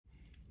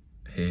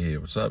Hey,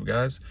 what's up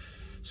guys?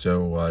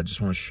 So I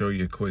just want to show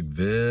you a quick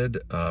vid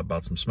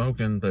about some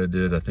smoking that I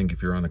did. I think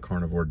if you're on a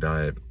carnivore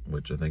diet,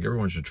 which I think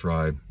everyone should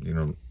try, you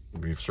know,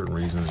 we have certain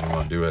reasons you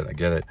want to do it, I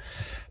get it,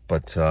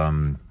 but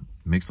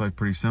makes life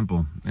pretty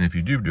simple. And if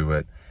you do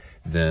it,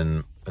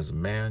 then as a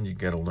man, you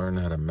got to learn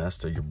how to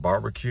master your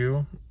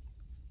barbecue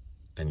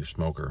and your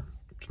smoker.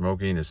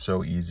 Smoking is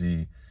so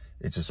easy.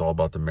 It's just all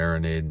about the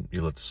marinade.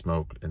 You let the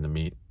smoke and the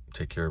meat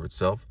take care of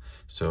itself.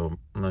 So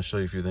I'm gonna show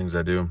you a few things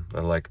I do that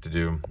I like to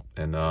do,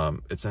 and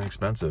it's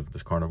inexpensive.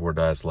 This carnivore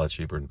diet's a lot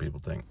cheaper than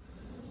people think.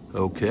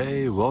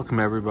 Okay,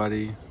 welcome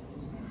everybody.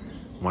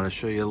 I want to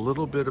show you a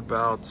little bit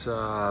about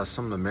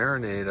some of the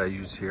marinade I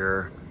use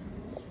here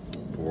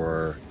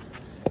for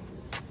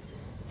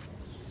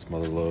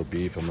smothered low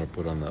beef I'm gonna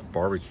put on the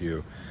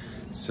barbecue.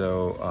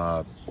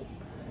 So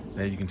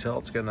now you can tell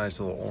it's got a nice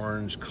little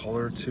orange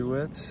color to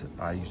it.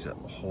 I use a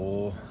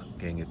whole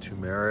gang of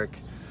turmeric.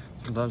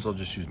 Sometimes I'll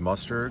just use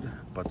mustard,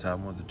 but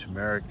I'm with the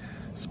turmeric,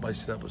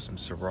 spice it up with some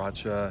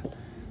sriracha,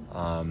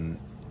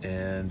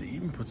 and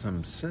even put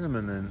some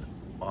cinnamon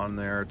on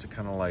there to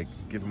kind of like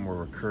give them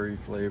more of a curry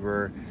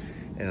flavor.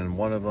 And in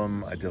one of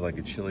them, I did like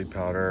a chili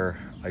powder.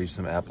 I used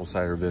some apple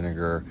cider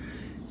vinegar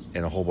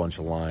and a whole bunch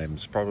of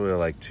limes, probably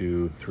like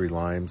 2-3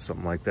 limes,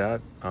 something like that.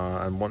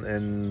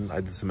 And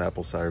I did some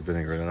apple cider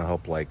vinegar, and that'll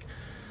help like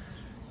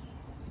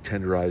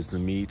tenderize the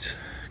meat,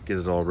 get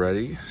it all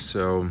ready.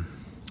 So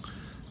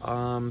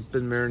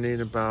been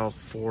marinating about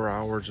 4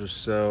 hours or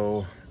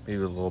so,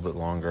 maybe a little bit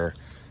longer,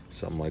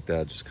 something like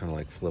that. Just kind of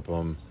like flip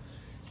them,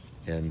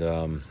 and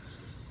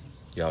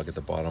yeah, I'll get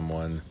the bottom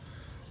one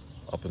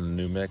up in the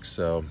new mix.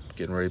 So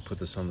getting ready to put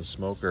this on the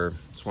smoker.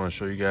 Just want to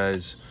show you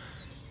guys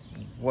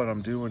what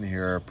I'm doing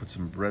here. I put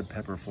some red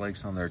pepper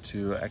flakes on there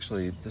too.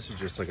 Actually, this is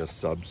just like a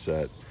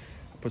subset.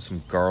 I put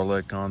some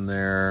garlic on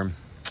there,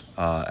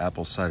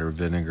 apple cider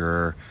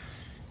vinegar.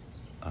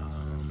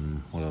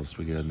 What else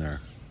do we get in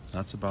there?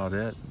 That's about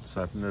it.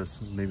 Aside from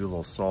this, maybe a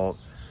little salt,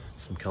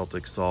 some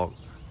Celtic salt.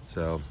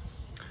 So,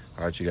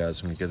 all right, you guys,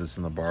 I'm gonna get this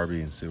in the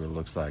Barbie and see what it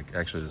looks like.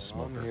 Actually, the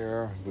smoker.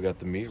 Here, we got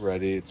the meat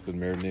ready. It's been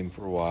marinating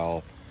for a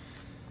while.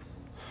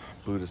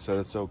 Buddha said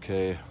it's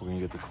okay. We're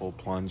gonna get the cold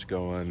plunge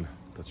going,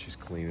 but she's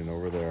cleaning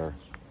over there.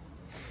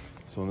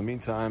 So in the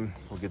meantime,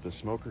 we'll get the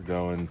smoker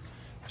going.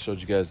 I showed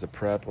you guys the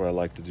prep, what I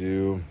like to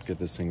do, get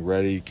this thing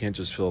ready. You can't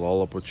just fill it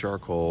all up with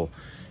charcoal.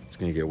 It's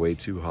gonna get way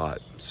too hot.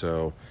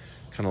 So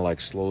kind of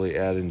like slowly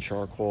add in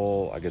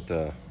charcoal. I get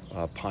the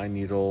pine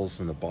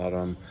needles in the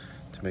bottom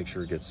to make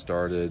sure it gets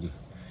started,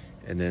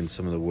 and then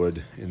some of the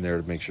wood in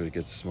there to make sure it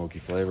gets smoky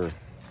flavor.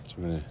 So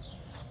we're gonna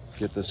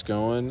get this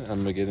going. I'm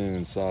gonna get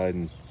inside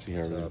and see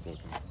how it's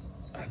looking.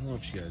 I don't know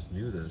if you guys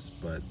knew this,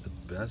 but the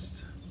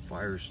best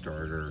fire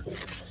starter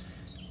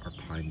are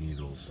pine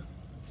needles.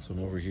 So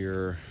I'm over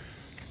here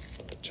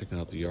checking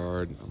out the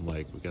yard. I'm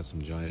like, we got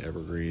some giant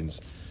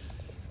evergreens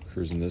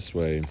cruising this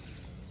way,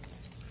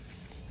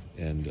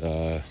 and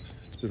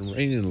it's been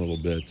raining a little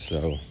bit,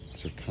 so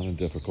it's kind of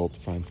difficult to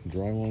find some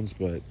dry ones.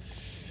 But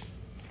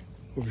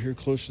over here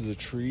close to the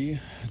tree,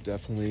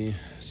 definitely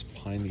some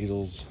pine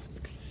needles,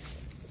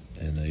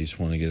 and I just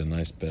want to get a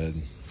nice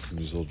bed. Some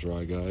of these little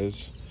dry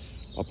guys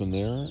up in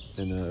there,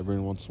 and every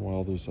once in a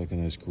while there's like a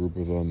nice group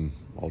of them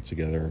all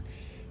together.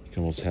 You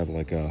can almost have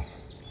like a,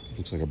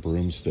 looks like a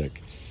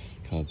broomstick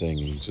kind of thing,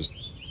 and you just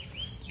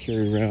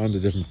carry around to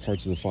different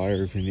parts of the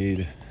fire if you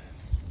need.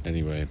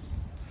 Anyway,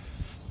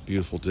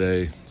 beautiful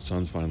day,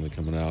 sun's finally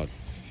coming out,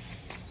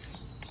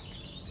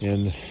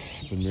 and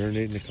I've been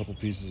marinating a couple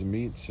pieces of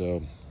meat,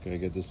 so gotta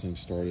get this thing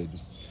started.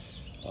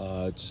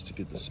 Just to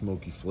get the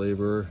smoky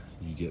flavor,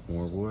 you get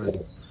more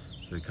wood.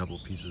 So a couple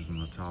pieces on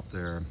the top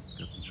there,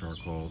 got some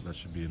charcoal. That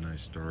should be a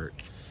nice start.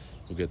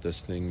 We'll get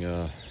this thing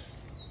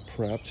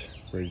prepped,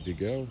 ready to go.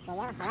 There you go.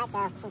 All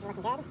right, so things are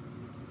looking good.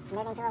 It's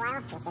moving for a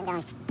while. Let's get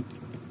going.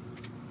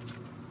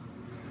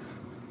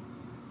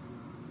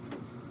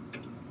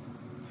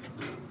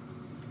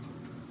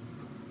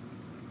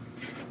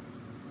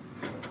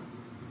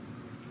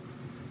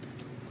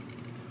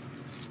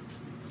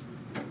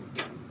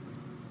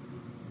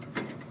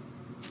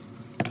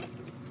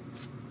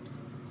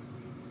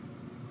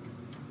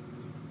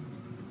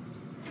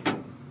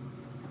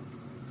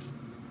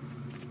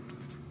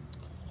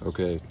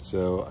 Okay,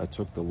 so I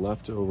took the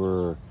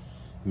leftover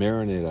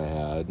marinade I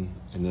had,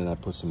 and then I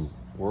put some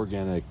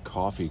organic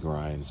coffee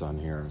grinds on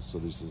here. So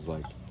this is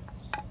like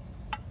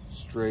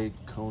straight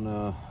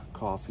Kona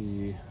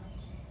coffee.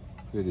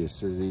 Here, the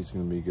acidity is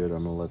going to be good.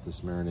 I'm going to let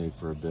this marinate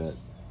for a bit.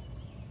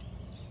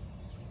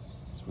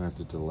 So we have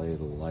to delay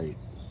the light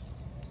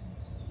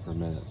for a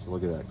minute. So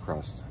look at that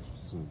crust.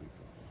 It's gonna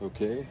be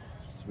okay,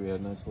 so we had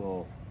a nice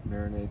little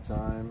marinade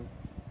time.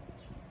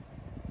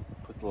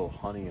 Put a little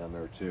honey on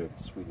there too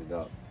to sweeten it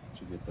up.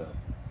 So you get the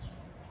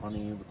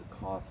honey with the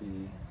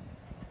coffee.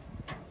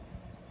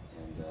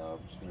 And I'm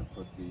just going to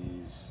put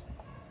these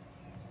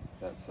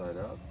that side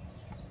up.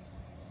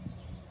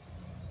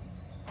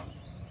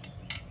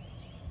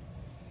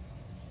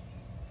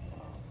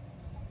 Wow.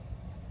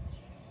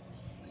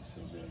 Looks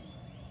so good.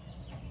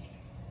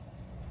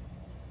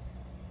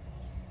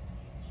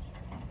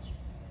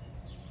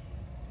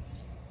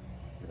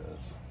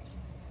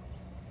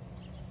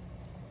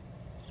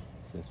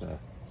 Get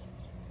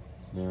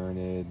the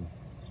marinade,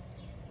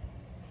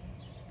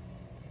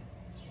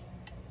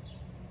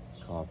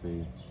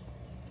 coffee.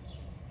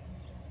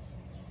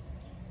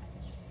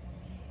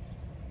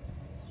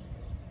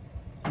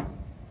 All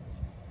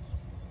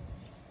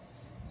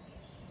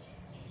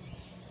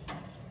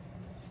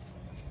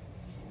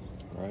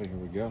right, here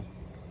we go.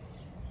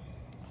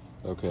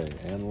 Okay,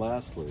 and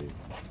lastly,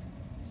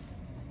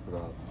 put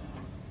out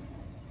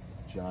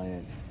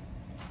giant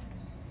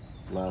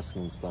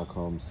Alaskan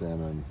Stockholm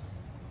salmon.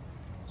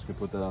 Just gonna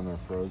put that on there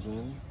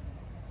frozen,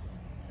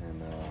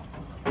 and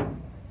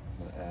I'm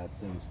gonna add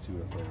things to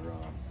it later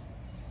on.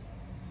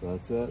 So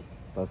that's it.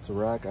 That's the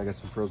rack. I got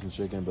some frozen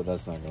chicken, but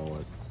that's not gonna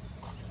work.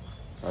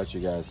 All right, you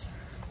guys,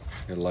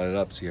 gonna light it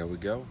up, see how we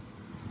go.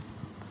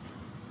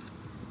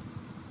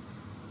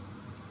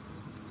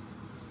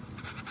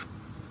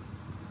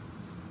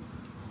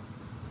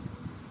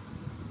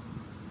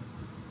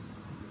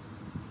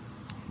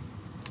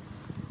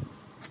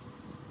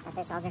 That's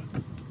it, soldier.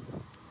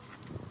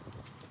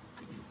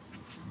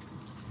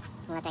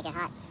 We'll let that get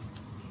hot.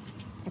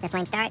 Let the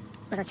flame start,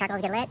 let those charcoals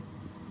get lit,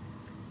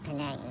 and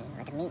then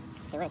let the meat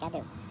do what it gotta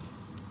do.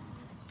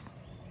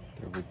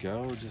 There we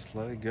go, just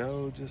let it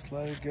go, just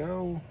let it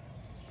go.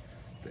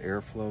 The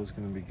airflow is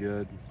gonna be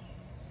good.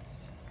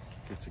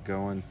 Gets it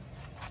going.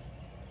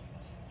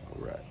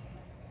 All right,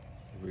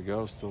 here we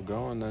go, still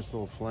going, nice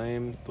little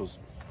flame.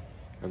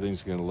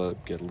 Everything's gonna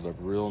get lit up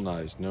real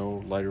nice.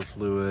 No lighter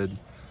fluid,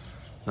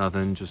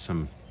 nothing, just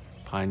some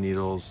pine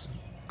needles,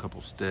 a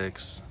couple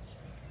sticks,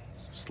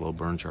 some slow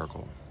burn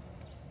charcoal.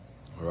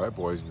 All right,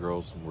 boys and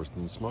girls, we're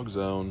in the smoke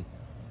zone.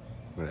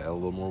 I'm gonna add a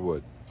little more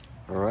wood.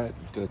 All right,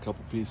 got a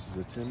couple pieces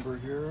of timber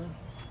here.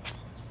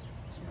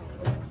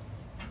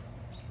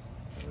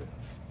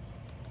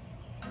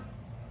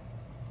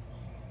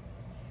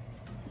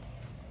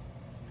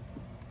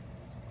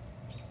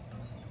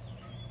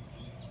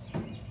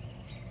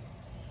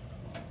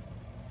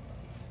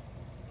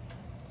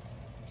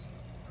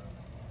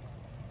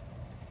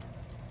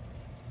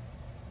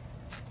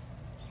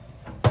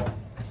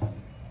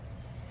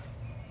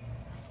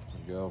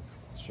 Go.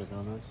 Let's check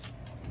on this.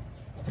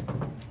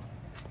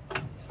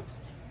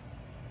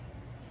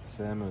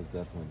 Salmon is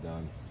definitely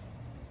done.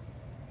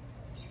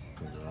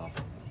 Take her off.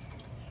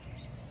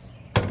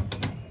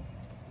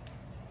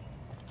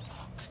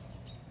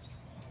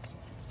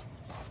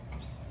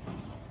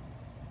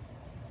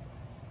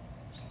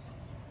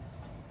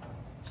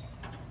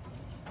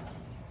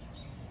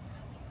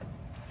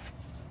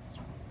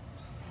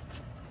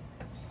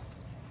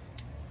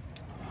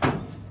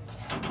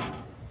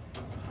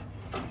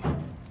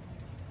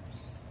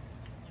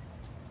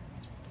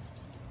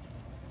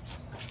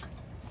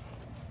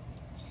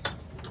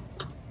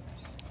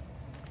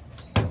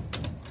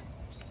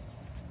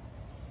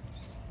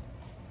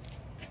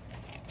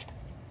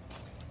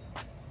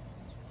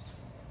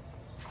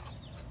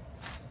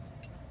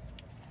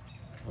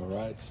 All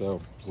right,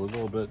 so we're a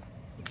little bit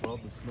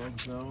above the smoke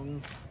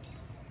zone.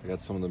 I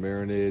got some of the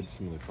marinades,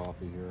 some of the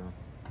coffee here.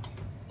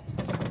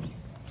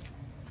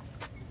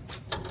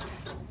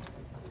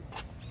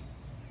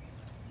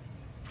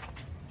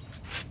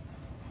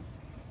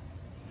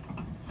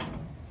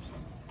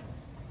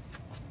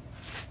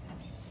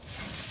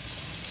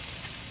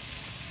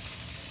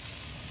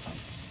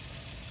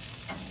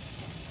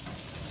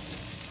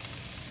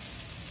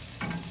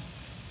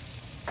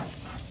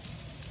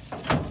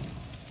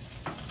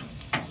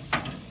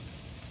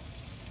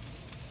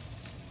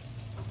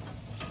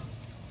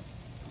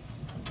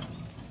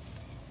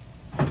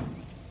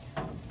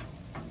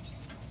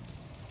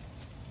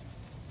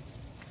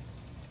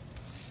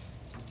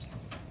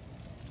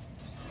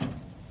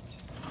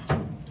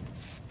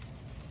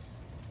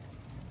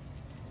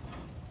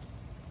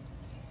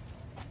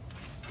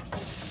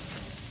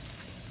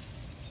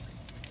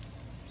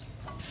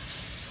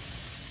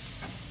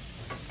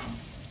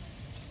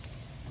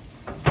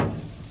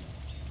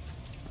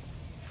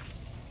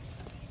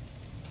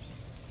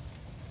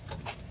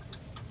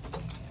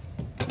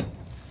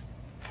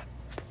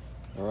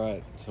 All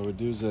right, so we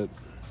do's it.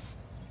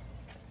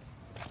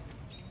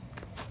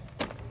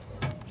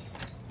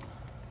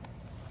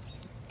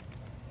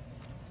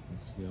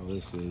 Let's see how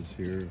this is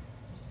here.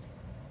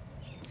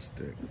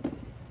 Stick.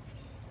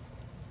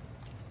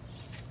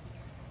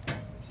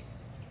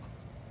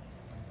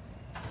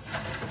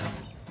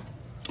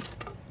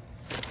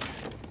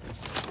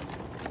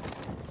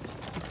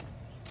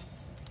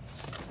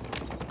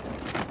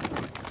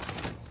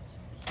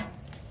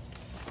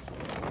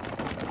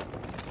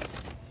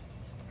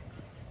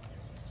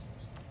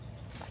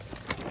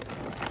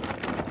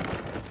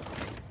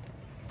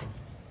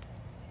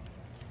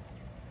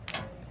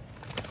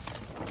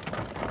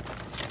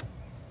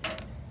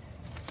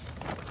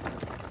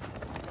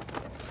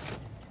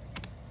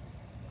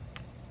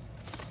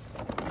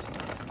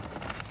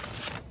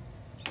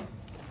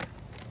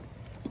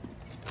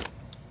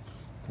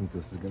 I think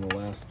this is gonna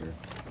last her.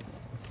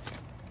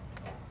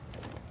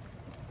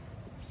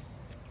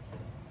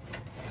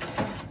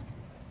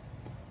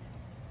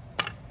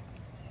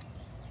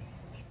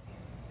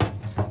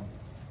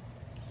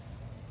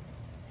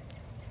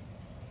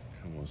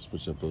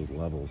 switch up those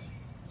levels.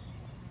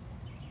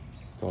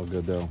 It's all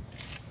good though.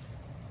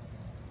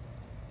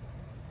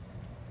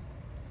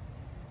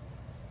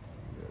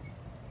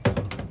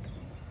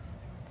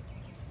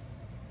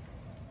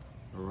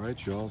 All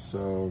right, y'all,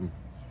 so I'm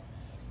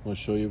gonna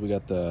show you, we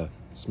got the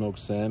smoked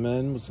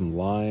salmon with some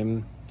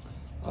lime.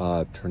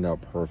 Turned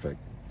out perfect.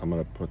 I'm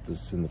gonna put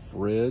this in the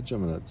fridge.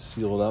 I'm gonna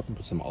seal it up and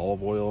put some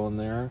olive oil in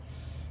there,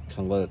 kind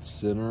of let it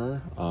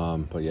simmer.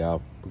 But yeah,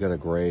 we got a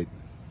great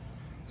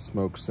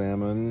smoked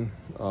salmon.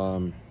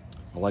 I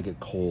like it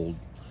cold,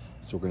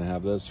 so we're gonna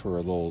have this for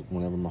a little,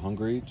 whenever I'm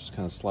hungry, just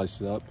kind of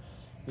slice it up.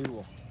 Maybe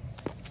we'll...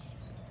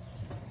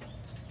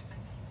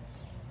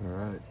 All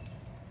right,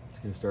 it's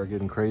gonna start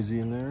getting crazy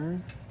in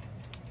there.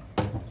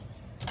 I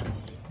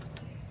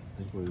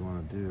think what we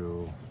want to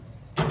do,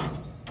 I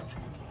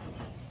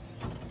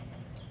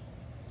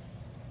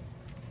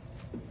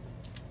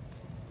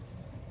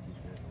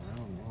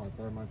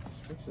thought I might just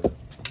switch it.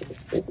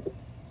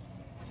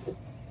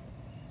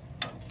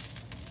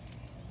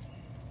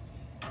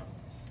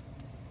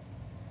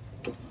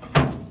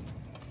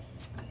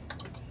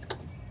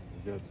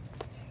 Good.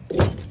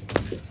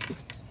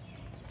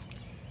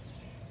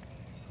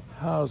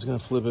 I was gonna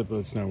flip it, but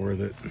it's not worth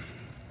it.